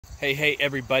Hey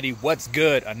everybody, what's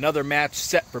good? Another match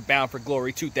set for Bound for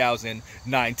Glory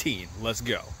 2019. Let's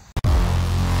go.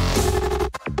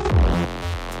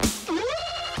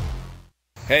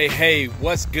 Hey,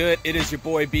 what's good? It is your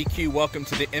boy BQ. Welcome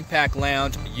to the Impact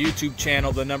Lounge YouTube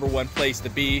channel, the #1 place to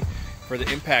be for the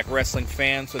Impact Wrestling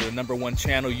fans, so the #1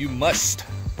 channel you must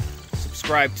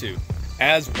subscribe to.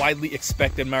 As widely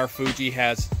expected, Marafuji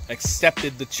has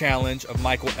accepted the challenge of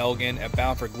Michael Elgin at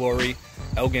Bound for Glory.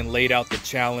 Elgin laid out the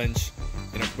challenge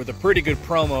with a pretty good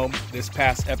promo this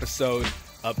past episode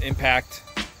of Impact,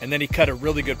 and then he cut a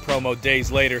really good promo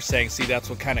days later saying, see, that's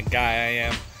what kind of guy I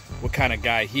am, what kind of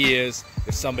guy he is.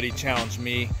 If somebody challenged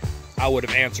me, I would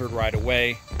have answered right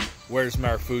away. Where's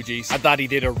Marafuji? I thought he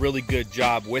did a really good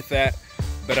job with that,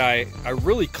 but I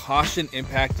really caution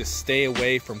Impact to stay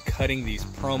away from cutting these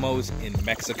promos in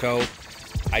Mexico.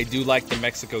 I do like the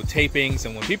Mexico tapings,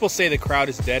 and when people say the crowd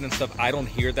is dead and stuff, I don't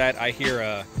hear that. I hear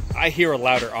a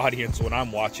louder audience when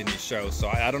I'm watching these shows, so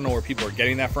I don't know where people are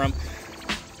getting that from,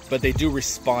 but they do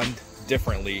respond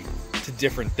differently to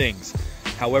different things.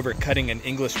 However, cutting an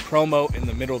English promo in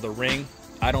the middle of the ring,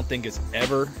 I don't think is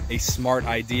ever a smart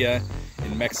idea.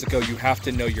 In Mexico, you have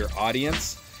to know your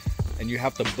audience, and you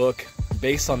have to book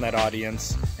based on that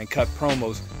audience and cut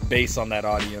promos based on that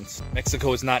audience.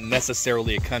 Mexico is not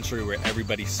necessarily a country where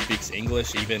everybody speaks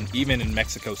English, even in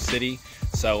Mexico City.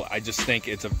 So I just think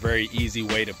it's a very easy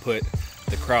way to put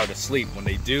the crowd to sleep. When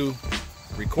they do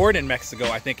record in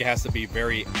Mexico, I think it has to be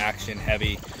very action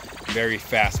heavy, very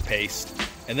fast paced,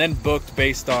 and then booked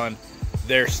based on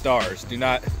their stars. Do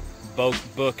not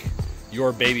book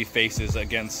your baby faces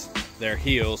against their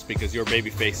heels, because your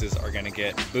baby faces are going to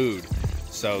get booed.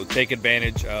 So take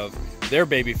advantage of their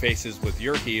baby faces with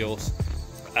your heels.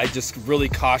 I just really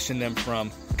caution them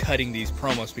from cutting these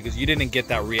promos, because you didn't get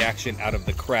that reaction out of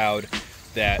the crowd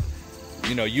that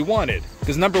you wanted.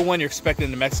 Because #1, you're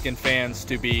expecting the Mexican fans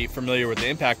to be familiar with the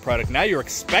Impact product. Now you're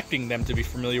expecting them to be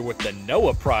familiar with the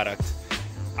Noah product.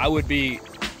 I would be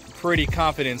pretty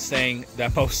confident saying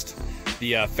that most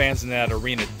the fans in that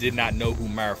arena did not know who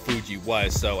Marafuji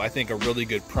was. So I think a really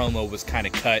good promo was kind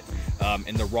of cut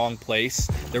in the wrong place.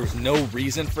 There was no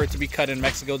reason for it to be cut in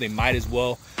Mexico. They might as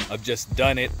well have just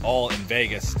done it all in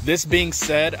Vegas. This being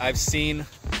said, I've seen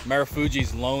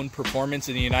Marafuji's lone performance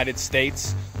in the United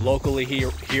States. Locally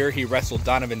here he wrestled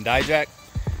Donovan Dijak.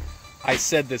 I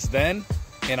said this then,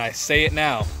 and I say it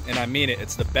now, and I mean it.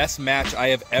 It's the best match I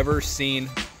have ever seen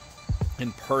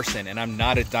in person, and I'm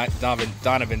not a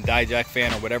Donovan Dijak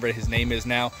fan, or whatever his name is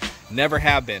now. Never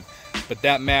have been. But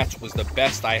that match was the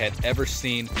best I had ever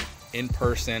seen in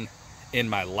person in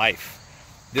my life.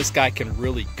 This guy can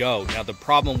really go. Now, the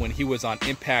problem when he was on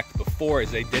Impact before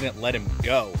is they didn't let him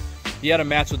go. He had a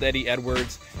match with Eddie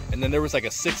Edwards, and then there was like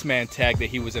a 6-man tag that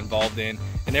he was involved in,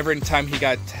 and every time he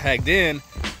got tagged in,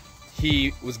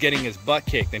 he was getting his butt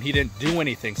kicked, and he didn't do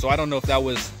anything. So I don't know if that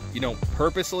was,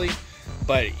 purposely,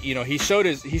 but he showed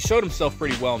himself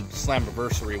pretty well in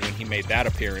Slammiversary when he made that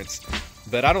appearance.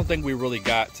 But I don't think we really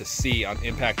got to see on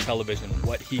Impact Television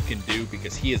what he can do,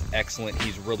 because he is excellent.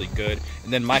 He's really good.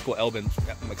 And then Michael Elgin's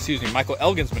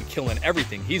been killing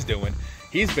everything he's doing.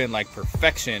 He's been like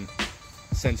perfection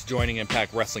since joining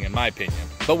Impact Wrestling, in my opinion.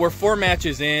 But we're 4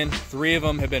 matches in. 3 of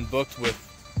them have been booked with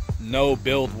no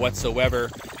build whatsoever.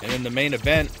 And then the main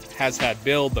event has had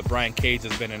build, but Brian Cage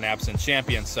has been an absent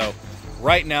champion. So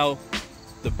right now,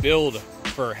 the build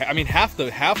for half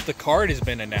the card has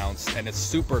been announced, and it's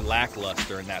super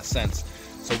lackluster in that sense.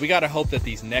 So we got to hope that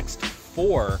these next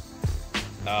 4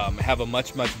 have a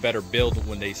much better build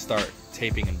when they start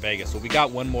taping in Vegas. So we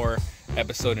got 1 more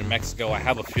episode in Mexico. I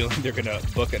have a feeling they're gonna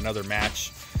book another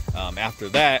match after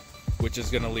that, which is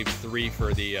gonna leave 3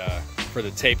 for the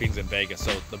tapings in Vegas.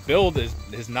 So the build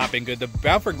has not been good. The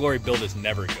Bound for Glory build is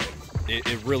never good.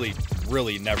 It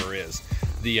really never is.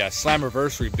 The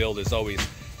Slammiversary build is always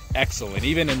excellent.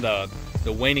 Even in the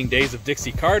waning days of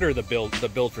Dixie Carter, the build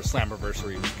for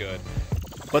Slammiversary was good.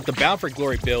 But the Bound for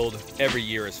Glory build every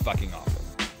year is fucking awful.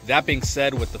 That being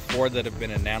said, with the 4 that have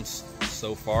been announced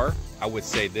so far, I would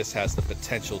say this has the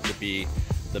potential to be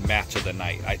the match of the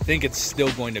night. I think it's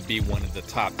still going to be one of the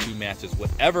top 2 matches.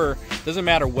 Doesn't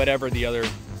matter whatever the other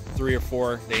 3 or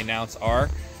 4 they announce are.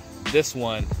 This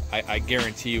one, I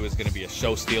guarantee you, is going to be a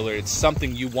show stealer. It's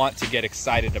something you want to get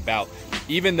excited about.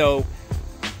 Even though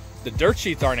the dirt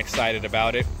sheets aren't excited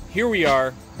about it, here we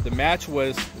are. The match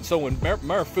was... So when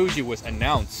Marafuji was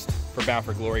announced for Bound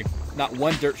for Glory, not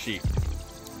one dirt sheet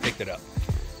picked it up.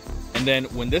 And then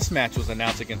when this match was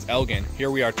announced against Elgin, here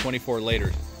we are 24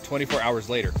 hours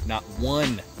later, not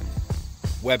one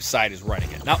website is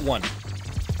running it. Not one.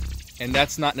 And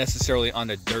that's not necessarily on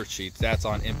the dirt sheets. That's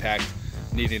on Impact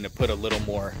needing to put a little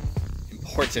more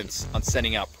importance on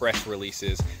sending out press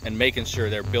releases and making sure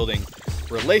they're building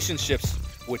relationships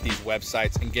with these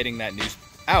websites and getting that news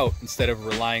out instead of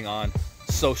relying on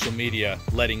social media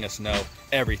letting us know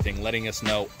everything, letting us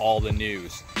know all the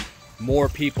news. More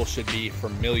people should be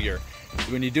familiar.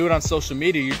 When you do it on social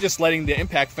media, you're just letting the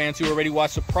Impact fans who already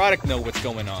watch the product know what's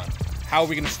going on. How are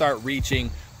we going to start reaching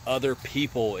other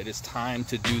people? It is time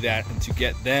to do that and to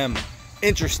get them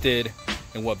interested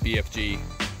in what BFG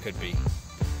could be.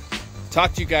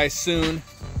 Talk to you guys soon.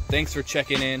 Thanks for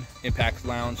checking in. Impact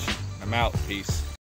Lounge. I'm out. Peace.